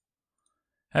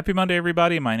Happy Monday,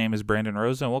 everybody. My name is Brandon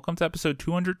Rosa, and welcome to episode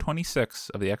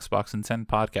 226 of the Xbox in 10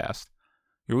 podcast,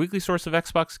 your weekly source of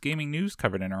Xbox gaming news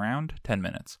covered in around 10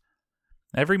 minutes.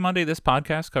 Every Monday, this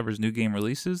podcast covers new game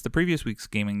releases, the previous week's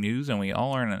gaming news, and we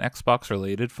all learn an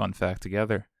Xbox-related fun fact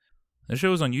together. The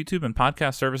show is on YouTube and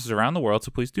podcast services around the world,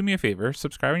 so please do me a favor,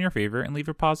 subscribe in your favorite, and leave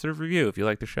a positive review if you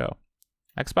like the show.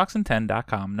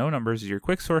 Xboxin10.com, no numbers, is your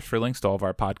quick source for links to all of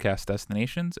our podcast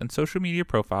destinations and social media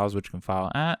profiles, which you can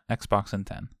follow at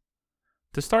Xboxin10.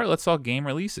 To start, let's talk game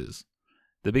releases.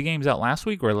 The big games out last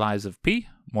week were Lies of P,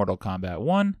 Mortal Kombat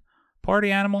 1,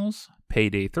 Party Animals,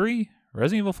 Payday 3,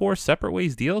 Resident Evil 4 Separate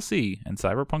Ways DLC, and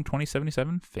Cyberpunk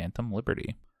 2077 Phantom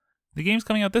Liberty. The games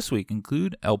coming out this week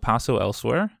include El Paso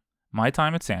Elsewhere, My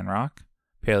Time at Sandrock,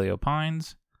 Paleo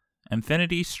Pines,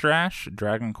 Infinity Strash,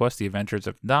 Dragon Quest The Adventures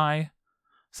of Dai,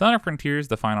 Sonic Frontiers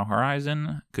The Final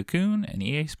Horizon, Cocoon, and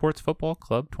EA Sports Football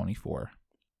Club 24.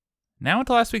 Now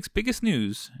into last week's biggest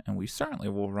news, and we certainly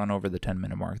will run over the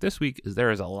 10-minute mark this week as there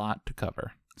is a lot to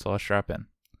cover, so let's strap in.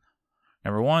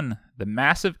 Number 1, the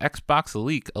massive Xbox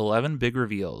leak 11 big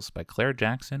reveals by Claire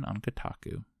Jackson on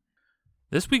Kotaku.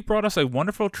 This week brought us a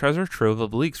wonderful treasure trove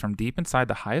of leaks from deep inside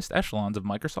the highest echelons of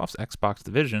Microsoft's Xbox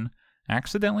division,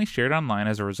 accidentally shared online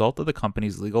as a result of the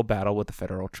company's legal battle with the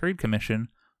Federal Trade Commission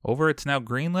over its now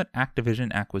greenlit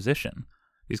Activision acquisition.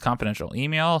 These confidential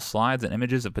emails, slides, and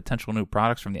images of potential new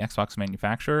products from the Xbox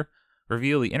manufacturer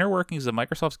reveal the inner workings of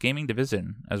Microsoft's gaming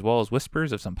division, as well as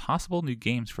whispers of some possible new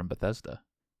games from Bethesda.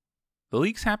 The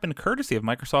leaks happened courtesy of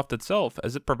Microsoft itself,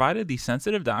 as it provided these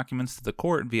sensitive documents to the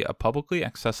court via a publicly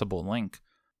accessible link.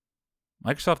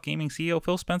 Microsoft Gaming CEO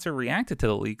Phil Spencer reacted to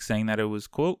the leak, saying that it was,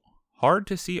 quote, hard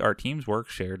to see our team's work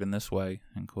shared in this way,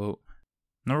 end quote.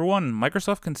 Number 1,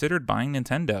 Microsoft considered buying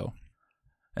Nintendo.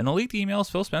 In the leaked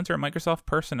emails, Phil Spencer and Microsoft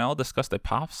personnel discussed a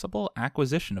possible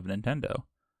acquisition of Nintendo.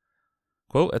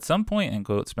 Quote, at some point, end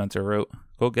quote, Spencer wrote,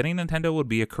 quote, getting Nintendo would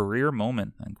be a career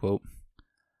moment, end quote.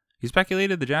 He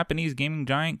speculated the Japanese gaming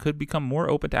giant could become more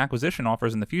open to acquisition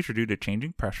offers in the future due to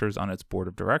changing pressures on its board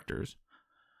of directors.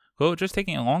 Quote, just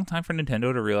taking a long time for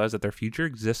Nintendo to realize that their future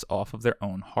exists off of their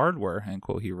own hardware, end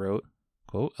quote, he wrote.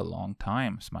 Quote, a long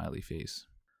time, smiley face.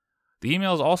 The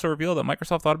emails also reveal that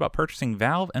Microsoft thought about purchasing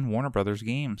Valve and Warner Brothers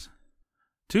games.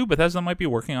 2, Bethesda might be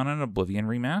working on an Oblivion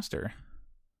remaster.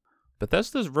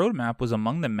 Bethesda's roadmap was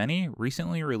among the many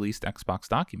recently released Xbox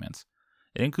documents.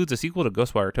 It includes a sequel to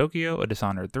Ghostwire Tokyo, a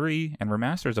Dishonored 3, and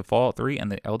remasters of Fallout 3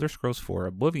 and the Elder Scrolls 4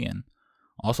 Oblivion.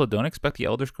 Also, don't expect the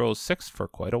Elder Scrolls 6 for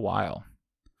quite a while.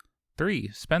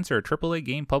 3, Spencer, AAA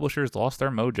game publishers lost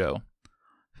their mojo.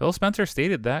 Phil Spencer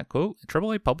stated that, quote,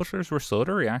 AAA publishers were slow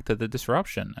to react to the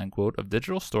disruption, end quote, of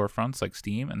digital storefronts like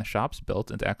Steam and the shops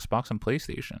built into Xbox and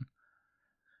PlayStation.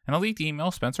 In a leaked email,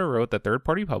 Spencer wrote that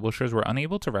third-party publishers were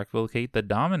unable to replicate the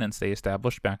dominance they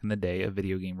established back in the day of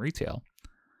video game retail.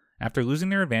 After losing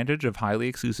their advantage of highly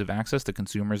exclusive access to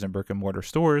consumers in brick-and-mortar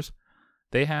stores,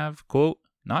 they have, quote,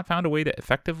 not found a way to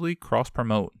effectively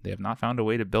cross-promote. They have not found a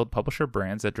way to build publisher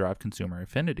brands that drive consumer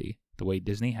affinity, the way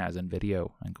Disney has in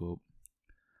video, end quote.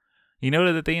 He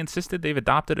noted that they insisted they've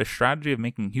adopted a strategy of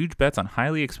making huge bets on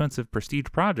highly expensive prestige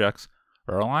projects,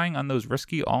 or relying on those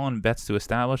risky all-in bets to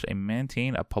establish and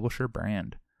maintain a publisher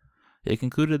brand. They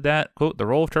concluded that, quote, the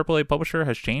role of AAA publisher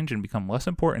has changed and become less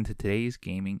important to today's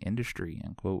gaming industry,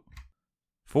 end quote.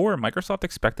 4, Microsoft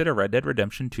expected a Red Dead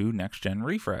Redemption 2 next-gen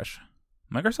refresh.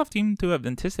 Microsoft seemed to have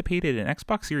anticipated an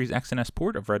Xbox Series X and S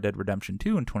port of Red Dead Redemption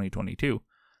 2 in 2022.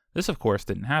 This, of course,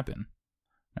 didn't happen.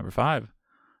 Number 5.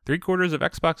 3/4 of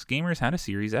Xbox gamers had a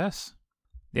Series S.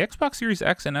 The Xbox Series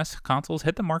X and S consoles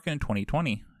hit the market in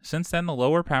 2020. Since then, the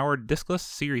lower-powered diskless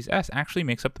Series S actually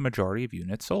makes up the majority of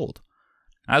units sold.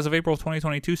 As of April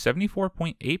 2022,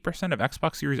 74.8% of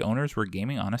Xbox Series owners were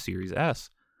gaming on a Series S,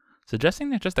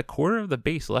 suggesting that just a quarter of the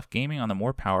base left gaming on the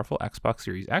more powerful Xbox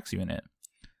Series X unit.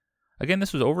 Again,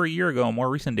 this was over a year ago, and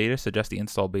more recent data suggests the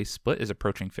install base split is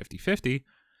approaching 50-50,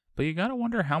 but you gotta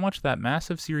wonder how much that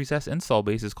massive Series S install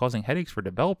base is causing headaches for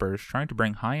developers trying to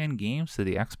bring high-end games to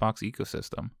the Xbox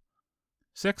ecosystem.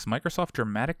 6, Microsoft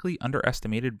dramatically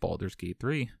underestimated Baldur's Gate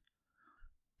 3.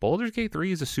 Baldur's Gate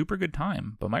 3 is a super good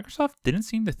time, but Microsoft didn't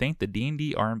seem to think the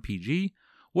D&D RPG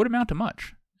would amount to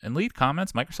much. In leaked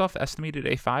comments, Microsoft estimated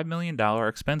a $5 million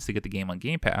expense to get the game on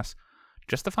Game Pass,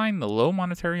 justifying the low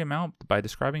monetary amount by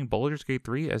describing Baldur's Gate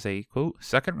 3 as a, quote,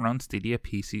 second-run Stadia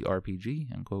PC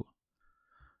RPG, end quote.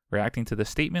 Reacting to the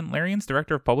statement, Larian's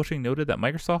director of publishing noted that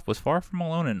Microsoft was far from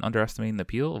alone in underestimating the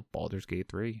appeal of Baldur's Gate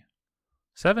 3.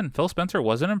 7. Phil Spencer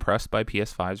wasn't impressed by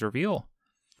PS5's reveal.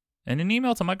 In an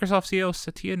email to Microsoft CEO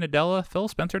Satya Nadella, Phil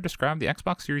Spencer described the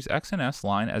Xbox Series X and S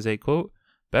line as a, quote,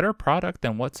 better product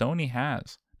than what Sony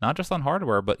has. not just on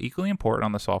hardware, but equally important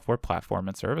on the software platform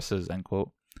and services, end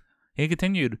quote. He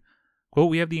continued, quote,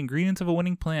 "We have the ingredients of a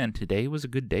winning plan. Today was a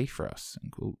good day for us,"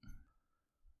 end quote.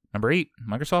 Number 8,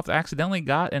 Microsoft accidentally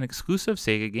got an exclusive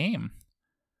Sega game.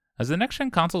 As the next-gen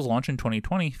consoles launched in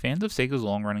 2020, fans of Sega's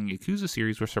long-running Yakuza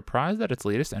series were surprised that its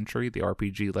latest entry, the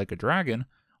RPG Like a Dragon,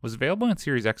 was available in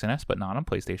Series X and S but not on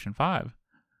PlayStation 5.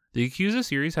 The Yakuza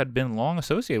series had been long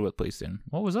associated with PlayStation.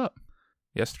 What was up?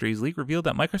 Yesterday's leak revealed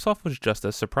that Microsoft was just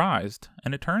as surprised,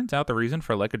 and it turns out the reason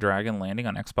for Like a Dragon landing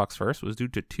on Xbox first was due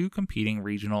to 2 competing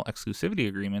regional exclusivity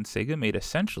agreements Sega made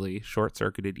essentially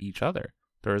short-circuited each other.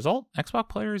 The result? Xbox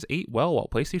players ate well while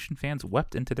PlayStation fans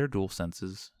wept into their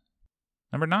DualSenses.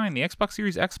 Number 9, the Xbox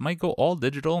Series X might go all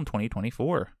digital in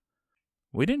 2024.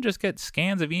 We didn't just get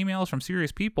scans of emails from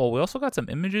serious people, we also got some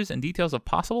images and details of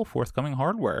possible forthcoming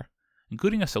hardware,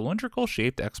 including a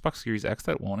cylindrical-shaped Xbox Series X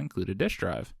that won't include a disk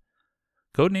drive.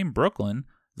 Codenamed Brooklyn,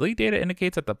 the leaked data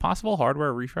indicates that the possible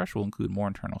hardware refresh will include more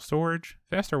internal storage,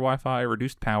 faster Wi-Fi,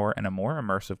 reduced power, and a more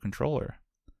immersive controller.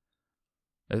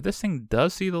 If this thing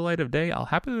does see the light of day, I'll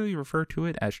happily refer to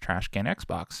it as Trash Can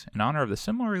Xbox, in honor of the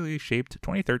similarly shaped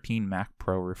 2013 Mac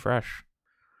Pro refresh.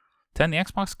 10. The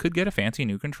Xbox could get a fancy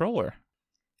new controller.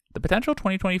 The potential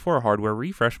 2024 hardware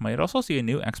refresh might also see a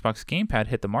new Xbox gamepad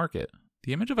hit the market.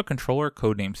 The image of a controller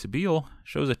codenamed Sibyl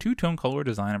shows a 2-tone color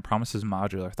design and promises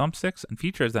modular thumbsticks and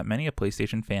features that many a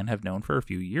PlayStation fan have known for a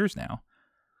few years now.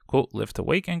 Quote, lift to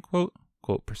wake, end quote,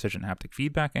 quote, precision haptic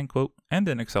feedback, end quote, and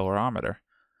an accelerometer.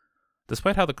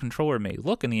 Despite how the controller may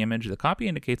look in the image, the copy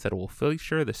indicates that it will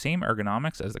feature the same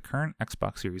ergonomics as the current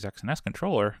Xbox Series X and S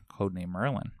controller, codenamed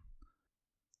Merlin.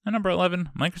 And number 11,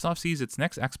 Microsoft sees its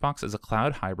next Xbox as a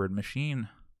cloud hybrid machine.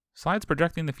 Slides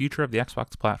projecting the future of the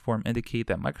Xbox platform indicate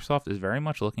that Microsoft is very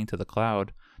much looking to the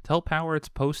cloud to help power its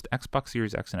post-Xbox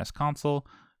Series X and S console,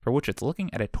 for which it's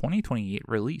looking at a 2028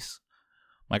 release.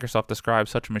 Microsoft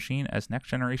describes such a machine as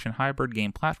next-generation hybrid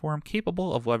game platform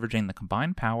capable of leveraging the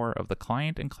combined power of the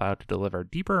client and cloud to deliver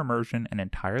deeper immersion and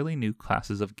entirely new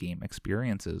classes of game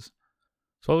experiences.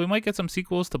 So while we might get some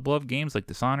sequels to beloved games like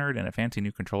Dishonored and a fancy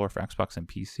new controller for Xbox and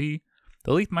PC,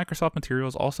 the leaked Microsoft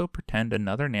materials also pretend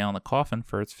another nail in the coffin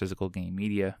for its physical game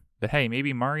media. But hey,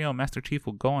 maybe Mario and Master Chief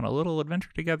will go on a little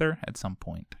adventure together at some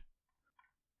point.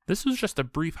 This was just a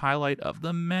brief highlight of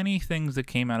the many things that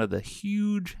came out of the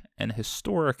huge and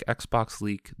historic Xbox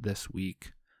leak this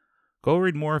week. Go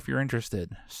read more if you're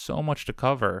interested. So much to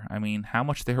cover. I mean, how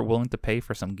much they were willing to pay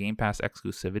for some Game Pass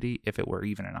exclusivity if it were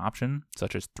even an option,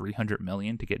 such as $300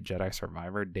 million to get Jedi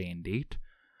Survivor day and date.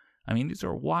 I mean, these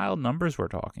are wild numbers we're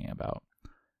talking about.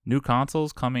 New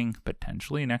consoles coming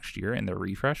potentially next year in the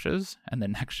refreshes, and the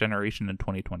next generation in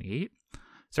 2028.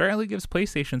 Certainly gives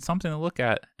PlayStation something to look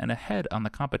at and ahead on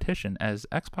the competition, as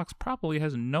Xbox probably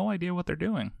has no idea what they're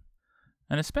doing.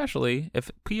 And especially if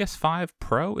PS5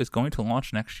 Pro is going to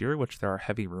launch next year, which there are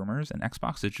heavy rumors, and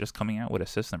Xbox is just coming out with a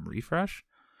system refresh,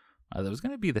 that was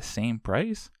going to be the same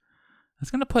price.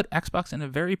 It's going to put Xbox in a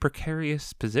very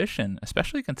precarious position,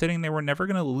 especially considering they were never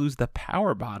going to lose the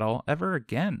power bottle ever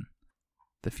again.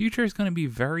 The future is going to be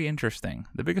very interesting.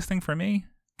 The biggest thing for me,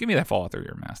 give me that Fallout 3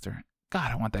 remaster.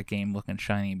 God, I want that game looking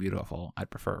shiny and beautiful. I'd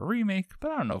prefer a remake,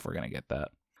 but I don't know if we're going to get that.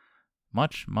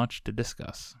 Much to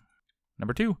discuss.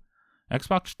 Number 2,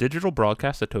 Xbox digital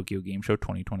broadcast at Tokyo Game Show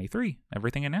 2023.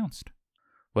 Everything announced.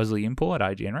 Wesley Impel at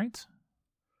IGN writes,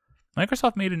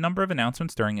 Microsoft made a number of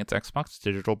announcements during its Xbox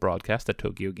digital broadcast at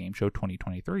Tokyo Game Show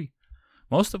 2023,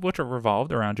 most of which are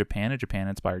revolved around Japan and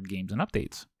Japan-inspired games and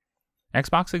updates.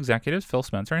 Xbox executives Phil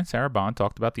Spencer and Sarah Bond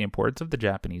talked about the importance of the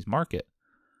Japanese market.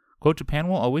 Quote, Japan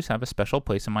will always have a special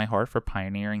place in my heart for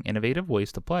pioneering innovative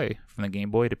ways to play, from the Game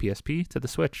Boy to PSP to the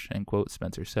Switch, end quote,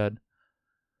 Spencer said.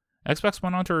 Xbox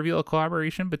went on to reveal a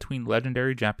collaboration between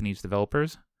legendary Japanese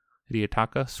developers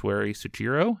Hidetaka Sueri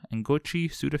Tsuchiro and Goichi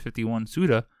Suda51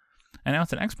 Suda,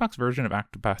 announced an Xbox version of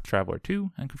Octopath Traveler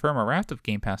 2, and confirm a raft of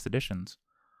Game Pass editions.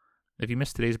 If you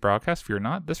missed today's broadcast, fear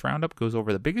not, this roundup goes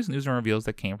over the biggest news and reveals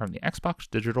that came from the Xbox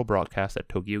digital broadcast at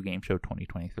Tokyo Game Show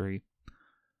 2023.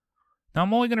 Now,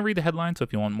 I'm only going to read the headline, so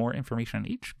if you want more information on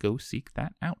each, go seek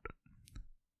that out.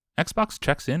 Xbox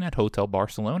checks in at Hotel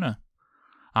Barcelona.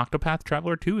 Octopath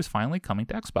Traveler 2 is finally coming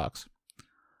to Xbox.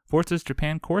 Forza's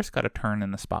Japan course got a turn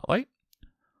in the spotlight.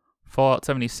 Fallout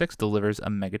 76 delivers a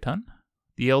megaton.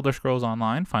 The Elder Scrolls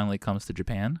Online finally comes to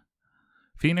Japan.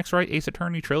 Phoenix Wright Ace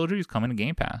Attorney Trilogy is coming to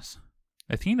Game Pass.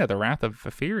 Athena, the Wrath of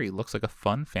Vafiri looks like a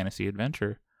fun fantasy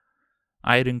adventure.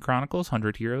 Eiyuden Chronicles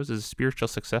 100 Heroes is a spiritual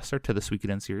successor to the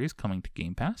Suikoden series coming to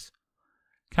Game Pass.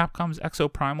 Capcom's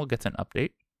Exo Primal gets an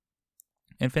update.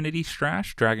 Infinity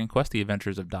Strash Dragon Quest The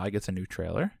Adventures of Dai gets a new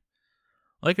trailer.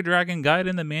 Like a Dragon Guide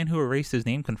and the Man Who Erased His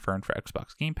Name confirmed for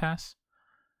Xbox Game Pass.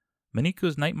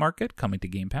 Miniko's Night Market coming to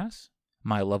Game Pass.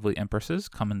 My Lovely Empresses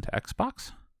coming to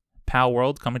Xbox. Pal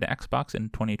World coming to Xbox in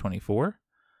 2024.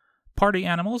 Party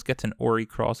Animals gets an Ori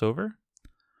crossover.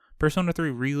 Persona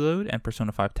 3 Reload and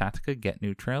Persona 5 Tactica get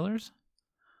new trailers.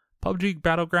 PUBG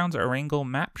Battlegrounds Erangel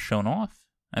map shown off.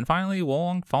 And finally,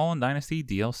 Wolong Fallen Dynasty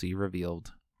DLC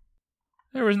revealed.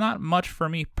 There was not much for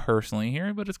me personally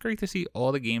here, but it's great to see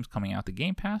all the games coming out to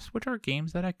Game Pass, which are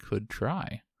games that I could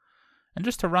try. And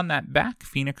just to run that back,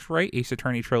 Phoenix Wright Ace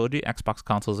Attorney Trilogy, Xbox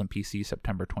consoles and PC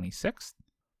September 26th.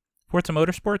 Forza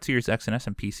Motorsport Series X and S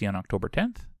and PC on October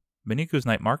 10th. Miniko's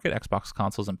Night Market, Xbox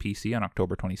consoles and PC on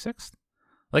October 26th.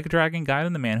 Like a Dragon Guide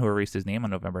and the Man Who Erased His Name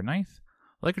on November 9th.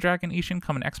 Like a Dragon Ishin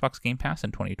coming to Xbox Game Pass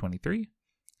in 2023.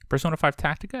 Persona 5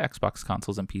 Tactica, Xbox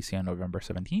consoles and PC on November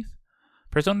 17th.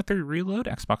 Persona 3 Reload,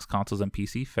 Xbox consoles and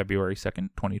PC February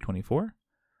 2nd, 2024.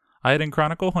 Eiyuden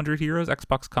Chronicle 100 Heroes,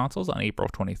 Xbox consoles on April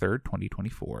 23rd,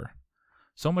 2024.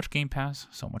 So much Game Pass,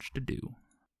 so much to do.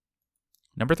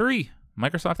 Number 3.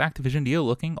 Microsoft Activision deal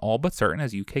looking all but certain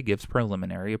as UK gives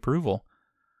preliminary approval.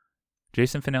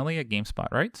 Jason Finelli at GameSpot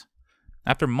writes,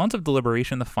 after months of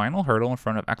deliberation, the final hurdle in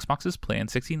front of Xbox's planned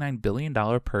 $69 billion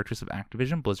purchase of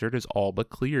Activision Blizzard is all but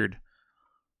cleared.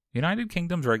 United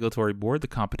Kingdom's regulatory board, the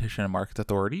Competition and Markets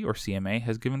Authority, or CMA,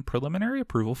 has given preliminary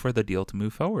approval for the deal to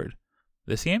move forward.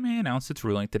 The CMA announced its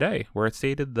ruling today, where it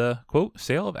stated the, quote,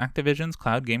 sale of Activision's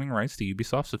cloud gaming rights to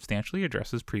Ubisoft substantially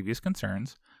addresses previous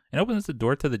concerns and opens the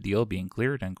door to the deal being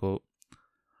cleared, end quote.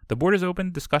 The board has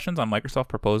opened discussions on Microsoft's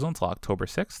proposal until October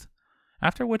 6th,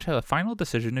 after which a final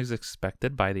decision is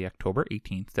expected by the October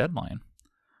 18th deadline.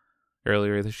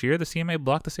 Earlier this year, the CMA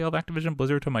blocked the sale of Activision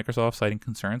Blizzard to Microsoft, citing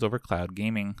concerns over cloud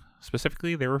gaming.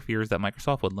 Specifically, there were fears that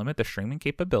Microsoft would limit the streaming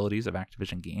capabilities of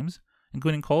Activision games,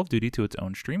 including Call of Duty, to its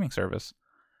own streaming service.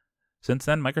 Since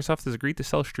then, Microsoft has agreed to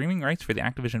sell streaming rights for the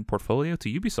Activision portfolio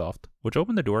to Ubisoft, which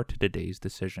opened the door to today's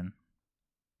decision.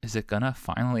 Is it gonna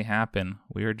finally happen?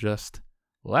 We are just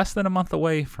less than a month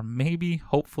away from maybe,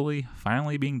 hopefully,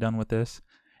 finally being done with this,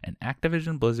 and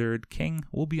Activision Blizzard King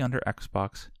will be under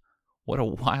Xbox. What a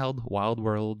wild, wild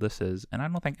world this is, and I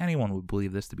don't think anyone would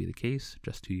believe this to be the case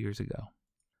just 2 years ago.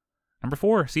 Number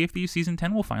 4, Sea of Thieves Season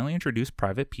 10 will finally introduce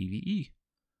private PvE.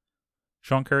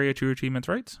 Sean Curry at True Achievements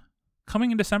writes,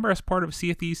 coming in December as part of Sea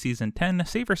of Thieves Season 10,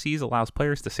 Safer Seas allows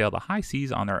players to sail the high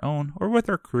seas on their own or with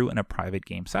their crew in a private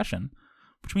game session,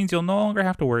 which means you'll no longer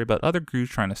have to worry about other crews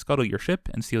trying to scuttle your ship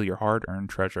and steal your hard-earned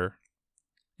treasure.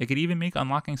 It could even make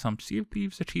unlocking some Sea of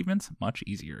Thieves achievements much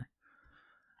easier.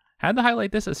 Had to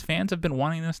highlight this as fans have been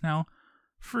wanting this now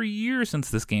for years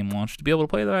since this game launched, to be able to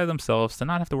play by themselves, to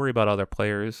not have to worry about other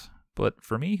players. But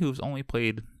for me, who's only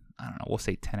played, we'll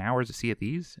say 10 hours of Sea of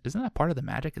Thieves, isn't that part of the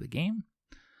magic of the game?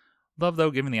 Love,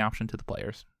 though, giving the option to the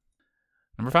players.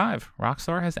 Number 5,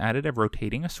 Rockstar has added a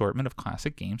rotating assortment of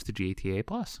classic games to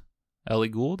GTA+. Ellie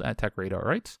Gould at TechRadar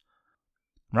writes,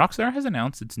 Rockstar has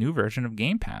announced its new version of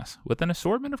Game Pass, with an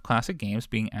assortment of classic games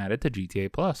being added to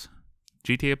GTA+.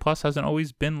 GTA Plus hasn't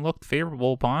always been looked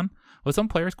favorable upon, with some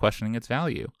players questioning its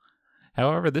value.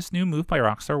 However, this new move by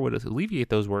Rockstar would alleviate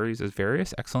those worries, as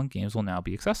various excellent games will now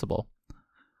be accessible.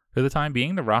 For the time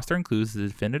being, the roster includes the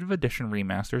Definitive Edition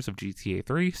remasters of GTA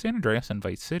 3, San Andreas, and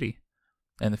Vice City.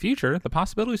 In the future, the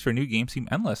possibilities for new games seem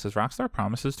endless, as Rockstar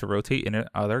promises to rotate in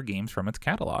other games from its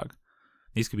catalog.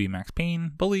 These could be Max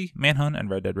Payne, Bully, Manhunt, and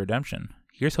Red Dead Redemption.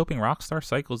 Here's hoping Rockstar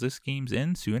cycles this games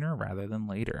in sooner rather than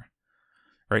later.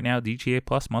 Right now, GTA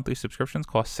Plus monthly subscriptions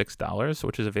cost $6,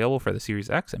 which is available for the Series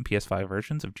X and PS5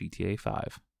 versions of GTA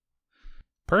 5.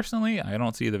 Personally, I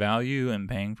don't see the value in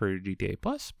paying for GTA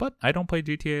Plus, but I don't play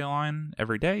GTA Online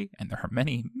every day, and there are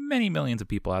many, many millions of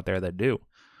people out there that do.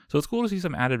 So it's cool to see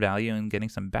some added value in getting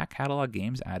some back catalog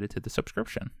games added to the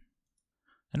subscription.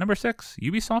 And number 6,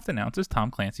 Ubisoft announces Tom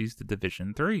Clancy's The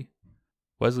Division 3.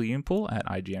 Wesley Yunpool at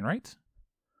IGN writes,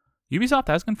 Ubisoft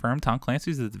has confirmed Tom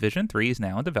Clancy's The Division 3 is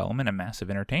now in development at Massive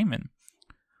Entertainment.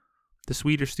 The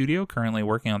Swedish studio, currently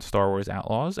working on Star Wars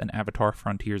Outlaws and Avatar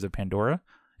Frontiers of Pandora,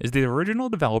 is the original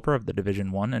developer of The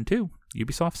Division 1 and 2.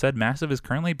 Ubisoft said Massive is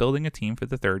currently building a team for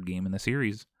the third game in the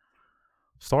series.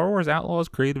 Star Wars Outlaws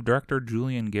creative director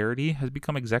Julian Garrity has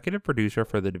become executive producer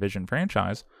for the Division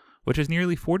franchise, which has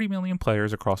nearly 40 million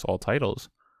players across all titles.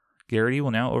 Garrity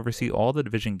will now oversee all the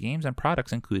Division games and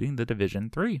products, including The Division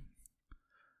 3.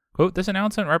 Quote, this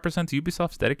announcement represents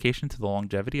Ubisoft's dedication to the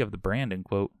longevity of the brand, end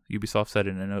quote, Ubisoft said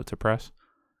in a note to press.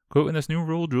 Quote, in this new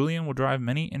role, Julian will drive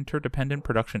many interdependent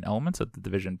production elements of the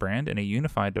Division brand in a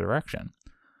unified direction.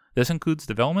 This includes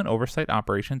development, oversight,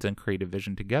 operations, and creative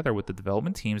vision together with the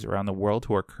development teams around the world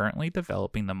who are currently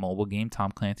developing the mobile game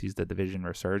Tom Clancy's The Division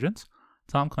Resurgence,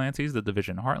 Tom Clancy's The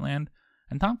Division Heartland,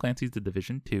 and Tom Clancy's The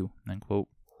Division 2, end quote.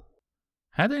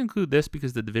 Had to include this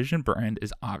because the Division brand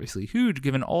is obviously huge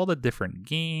given all the different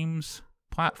games,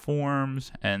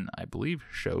 platforms, and I believe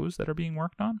shows that are being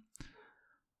worked on.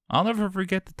 I'll never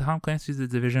forget the Tom Clancy's The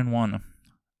Division 1.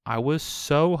 I was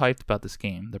so hyped about this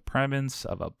game. The premise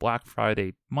of a Black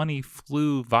Friday money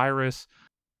flu virus,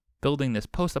 building this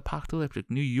post-apocalyptic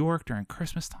New York during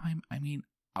Christmas time. I mean,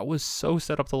 I was so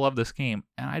set up to love this game,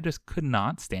 and I just could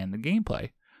not stand the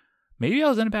gameplay. Maybe I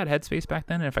was in a bad headspace back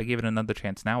then, and if I gave it another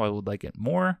chance now, I would like it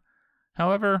more.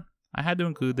 However, I had to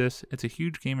include this. It's a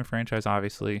huge game and franchise,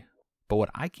 obviously. But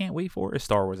what I can't wait for is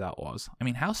Star Wars Outlaws. I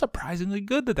mean, how surprisingly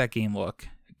good did that game look?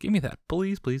 Give me that,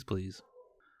 please, please, please.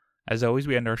 As always,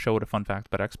 we end our show with a fun fact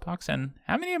about Xbox, and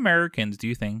how many Americans do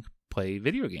you think play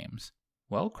video games?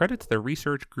 Well, credit to the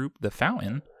research group The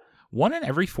Fountain, 1 in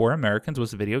every 4 Americans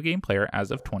was a video game player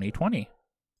as of 2020.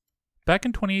 Back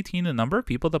in 2018, the number of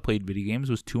people that played video games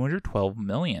was 212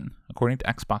 million. According to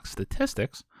Xbox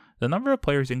statistics, the number of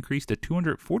players increased to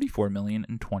 244 million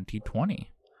in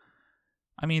 2020.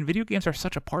 I mean, video games are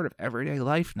such a part of everyday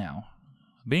life now.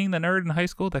 Being the nerd in high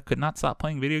school that could not stop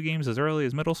playing video games as early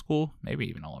as middle school, maybe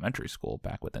even elementary school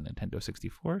back with the Nintendo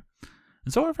 64,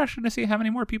 it's so refreshing to see how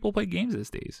many more people play games these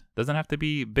days. Doesn't have to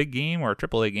be a big game or a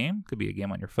AAA game. Could be a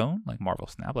game on your phone, like Marvel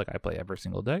Snap, like I play every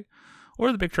single day,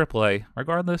 or the big AAA.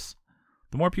 Regardless,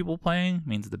 the more people playing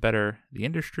means the better the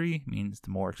industry, means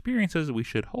the more experiences we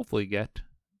should hopefully get,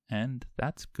 and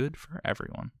that's good for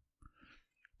everyone.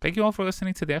 Thank you all for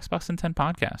listening to the Xbox in 10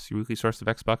 podcast, your weekly source of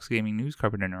Xbox gaming news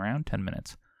covered in around 10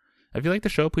 minutes. If you like the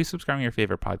show, please subscribe to your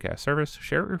favorite podcast service,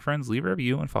 share it with your friends, leave a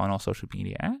review, and follow on all social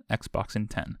media at Xbox in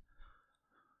 10.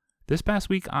 This past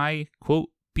week, I, quote,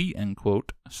 beat, end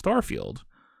quote, Starfield.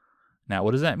 Now,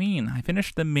 what does that mean? I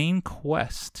finished the main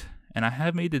quest, and I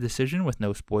have made the decision, with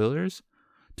no spoilers,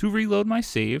 to reload my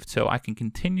save so I can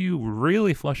continue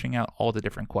really fleshing out all the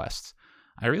different quests.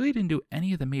 I really didn't do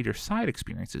any of the major side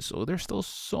experiences, so there's still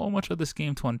so much of this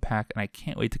game to unpack, and I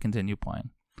can't wait to continue playing.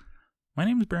 My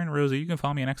name is Brandon Rosa. You can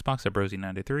follow me on Xbox at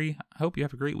Brosy93. I hope you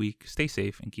have a great week, stay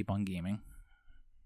safe, and keep on gaming.